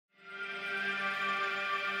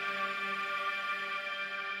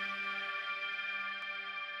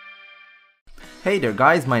Hey there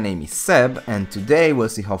guys, my name is Seb, and today we'll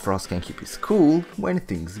see how Frost can keep his cool when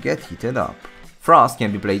things get heated up. Frost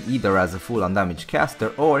can be played either as a full undamaged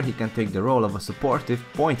caster, or he can take the role of a supportive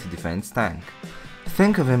point defense tank.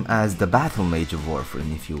 Think of him as the battle mage of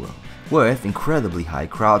Warframe, if you will, with incredibly high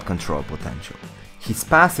crowd control potential. His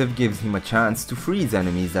passive gives him a chance to freeze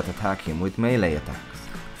enemies that attack him with melee attacks.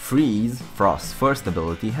 Freeze, Frost's first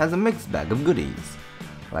ability, has a mixed bag of goodies,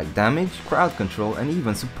 like damage, crowd control, and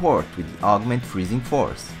even support with the Augment Freezing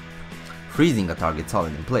Force. Freezing a target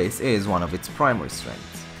solid in place is one of its primary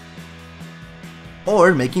strengths.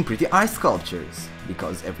 Or making pretty ice sculptures,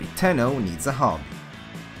 because every Tenno needs a hobby.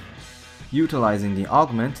 Utilizing the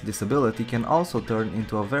Augment, this ability can also turn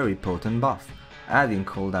into a very potent buff, adding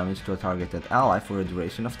cold damage to a targeted ally for a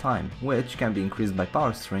duration of time, which can be increased by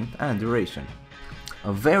power strength and duration.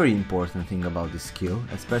 A very important thing about this skill,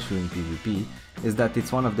 especially in PvP, is that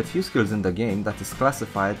it's one of the few skills in the game that is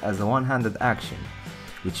classified as a one-handed action,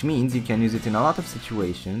 which means you can use it in a lot of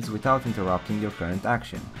situations without interrupting your current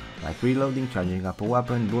action, like reloading, charging up a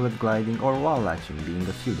weapon, bullet gliding, or wall latching being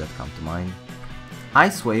a few that come to mind.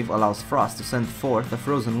 Ice Wave allows Frost to send forth a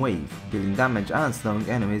frozen wave, dealing damage and slowing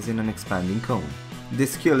enemies in an expanding cone.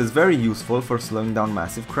 This skill is very useful for slowing down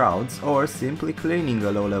massive crowds or simply cleaning a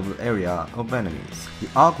low-level area of enemies. The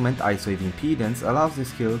Augment Ice Wave Impedance allows this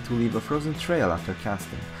skill to leave a frozen trail after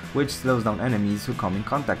casting, which slows down enemies who come in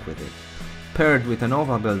contact with it. Paired with a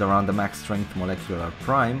Nova build around the max strength Molecular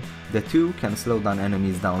Prime, the two can slow down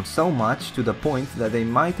enemies down so much to the point that they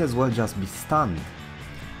might as well just be stunned.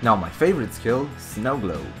 Now my favorite skill, Snow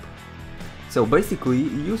Globe. So basically,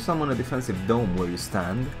 you summon a defensive dome where you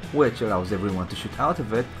stand, which allows everyone to shoot out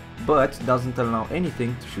of it, but doesn't allow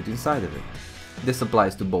anything to shoot inside of it. This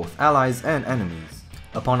applies to both allies and enemies.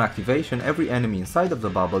 Upon activation, every enemy inside of the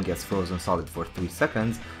bubble gets frozen solid for 3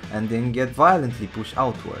 seconds and then get violently pushed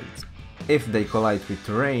outwards. If they collide with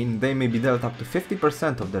terrain, they may be dealt up to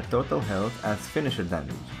 50% of their total health as finisher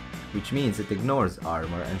damage, which means it ignores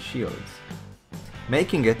armor and shields,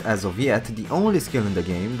 making it, as of yet, the only skill in the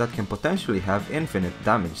game that can potentially have infinite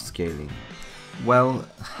damage scaling. Well,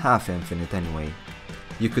 half infinite anyway.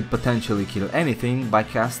 You could potentially kill anything by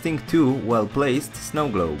casting 2 well-placed snow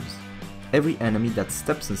globes. Every enemy that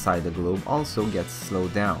steps inside the globe also gets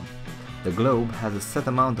slowed down. The globe has a set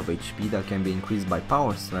amount of HP that can be increased by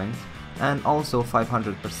power strength, and also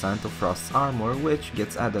 500% of Frost's armor, which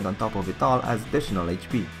gets added on top of it all as additional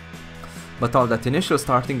HP. But all that initial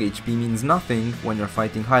starting HP means nothing when you're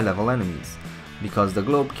fighting high-level enemies, because the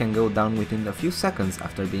globe can go down within a few seconds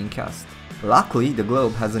after being cast. Luckily, the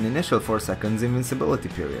globe has an initial 4 seconds invincibility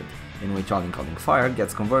period, in which all incoming fire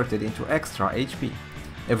gets converted into extra HP.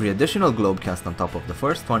 Every additional globe cast on top of the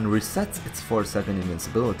first one resets its 4-second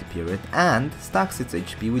invincibility period and stacks its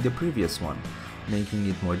HP with the previous one, making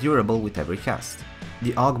it more durable with every cast.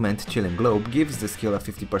 The Augment Chilling Globe gives the skill a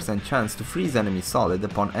 50% chance to freeze enemies solid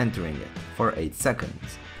upon entering it, for 8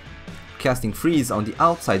 seconds. Casting Freeze on the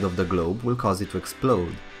outside of the globe will cause it to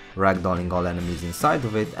explode, ragdolling all enemies inside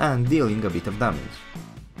of it and dealing a bit of damage.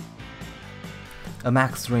 A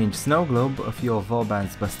max range Snow Globe, a few of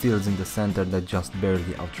Vauban's Bastilles in the center that just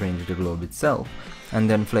barely outrange the globe itself, and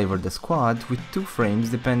then flavor the squad with 2 frames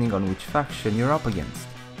depending on which faction you're up against.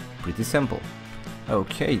 Pretty simple.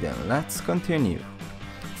 Okay then, let's continue.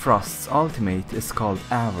 Frost's ultimate is called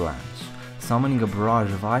Avalanche. Summoning a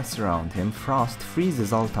barrage of ice around him, Frost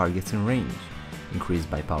freezes all targets in range, increased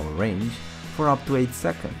by power range, for up to 8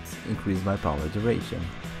 seconds, increased by power duration,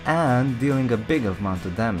 and dealing a big amount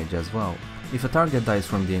of damage as well. If a target dies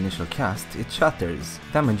from the initial cast, it shatters,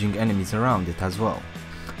 damaging enemies around it as well.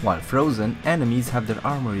 While frozen, enemies have their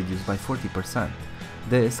armor reduced by 40%.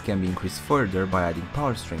 This can be increased further by adding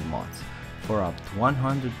power string mods, for up to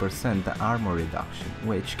 100% armor reduction,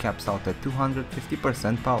 which caps out at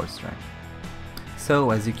 250% power strength. So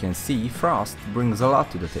as you can see, Frost brings a lot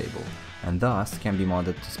to the table, and thus can be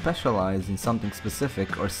modded to specialize in something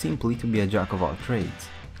specific or simply to be a jack of all trades.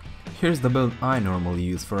 Here's the build I normally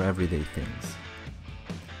use for everyday things,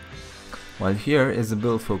 while here is a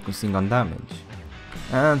build focusing on damage.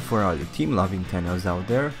 And for all you team-loving Tennos out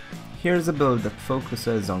there, here's a build that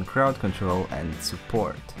focuses on crowd control and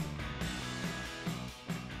support.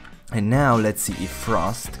 And now let's see if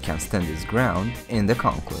Frost can stand his ground in the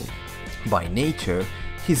Conclave. By nature,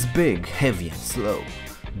 he's big, heavy and slow,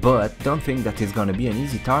 but don't think that he's gonna be an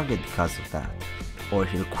easy target because of that, or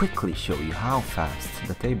he'll quickly show you how fast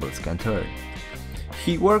the tables can turn.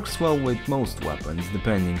 He works well with most weapons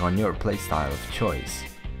depending on your playstyle of choice.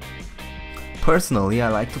 Personally, I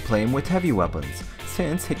like to play him with heavy weapons,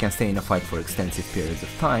 since he can stay in a fight for extensive periods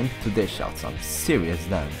of time to dish out some serious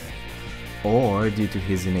damage. Or, due to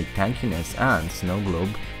his innate tankiness and snow globe,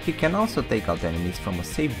 he can also take out enemies from a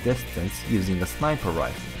safe distance using a sniper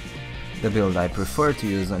rifle. The build I prefer to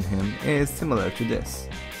use on him is similar to this,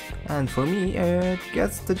 and for me it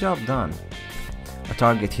gets the job done. A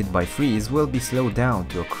target hit by freeze will be slowed down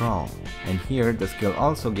to a crawl, and here the skill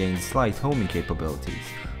also gains slight homing capabilities,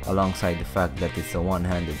 alongside the fact that it's a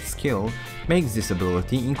one-handed skill makes this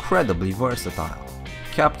ability incredibly versatile.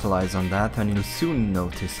 Capitalize on that and you'll soon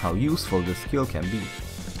notice how useful this skill can be.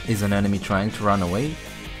 Is an enemy trying to run away?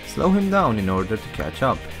 Slow him down in order to catch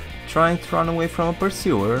up. Trying to run away from a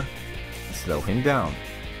pursuer? Slow him down.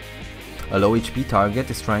 A low HP target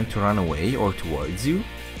is trying to run away or towards you?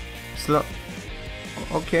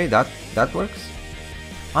 Okay, that works.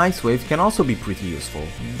 Ice Wave can also be pretty useful,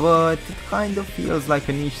 but it kind of feels like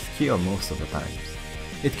a niche skill most of the times.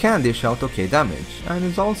 It can dish out okay damage, and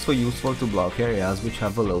is also useful to block areas which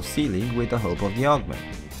have a low ceiling with the help of the augment.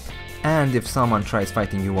 And if someone tries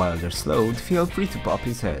fighting you while they're slowed, feel free to pop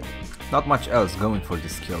his head. Not much else going for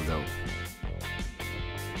this skill though.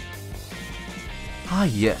 Ah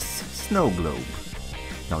yes, Snow Globe.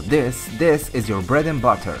 Now this is your bread and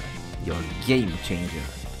butter, your game changer.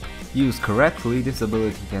 Used correctly, this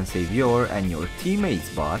ability can save your and your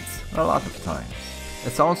teammates' bots a lot of times.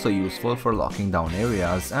 It's also useful for locking down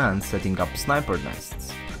areas and setting up sniper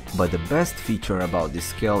nests. But the best feature about this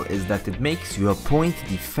skill is that it makes you a point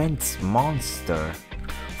defense monster.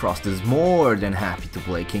 Frost is more than happy to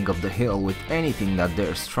play King of the Hill with anything that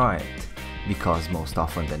dares try it, because most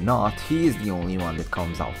often than not, he is the only one that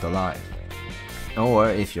comes out alive. Or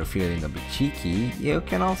if you're feeling a bit cheeky, you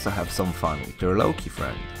can also have some fun with your Loki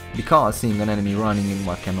friend, because seeing an enemy running in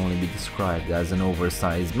what can only be described as an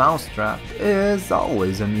oversized mousetrap is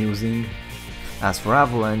always amusing. As for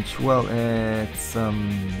Avalanche, well, it's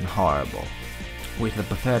horrible. With a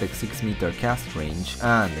pathetic 6 meter cast range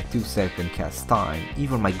and a 2-second cast time,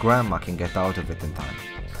 even my grandma can get out of it in time.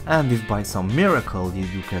 And if by some miracle you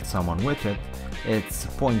do catch someone with it, its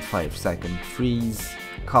 0.5 second freeze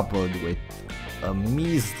coupled with a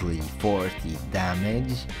measly 40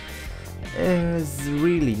 damage is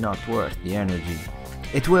really not worth the energy.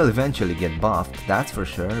 It will eventually get buffed, that's for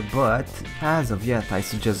sure, but as of yet I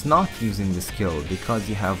suggest not using the skill because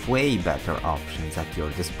you have way better options at your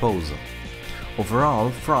disposal. Overall,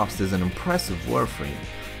 Frost is an impressive Warframe,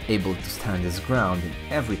 able to stand his ground in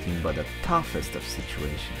everything but the toughest of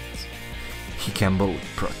situations. He can both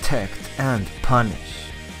protect and punish.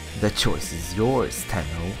 The choice is yours,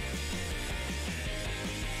 Tenno.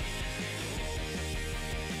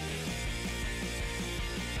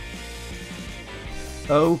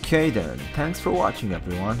 Okay then, thanks for watching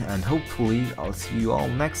everyone, and hopefully I'll see you all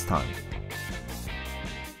next time.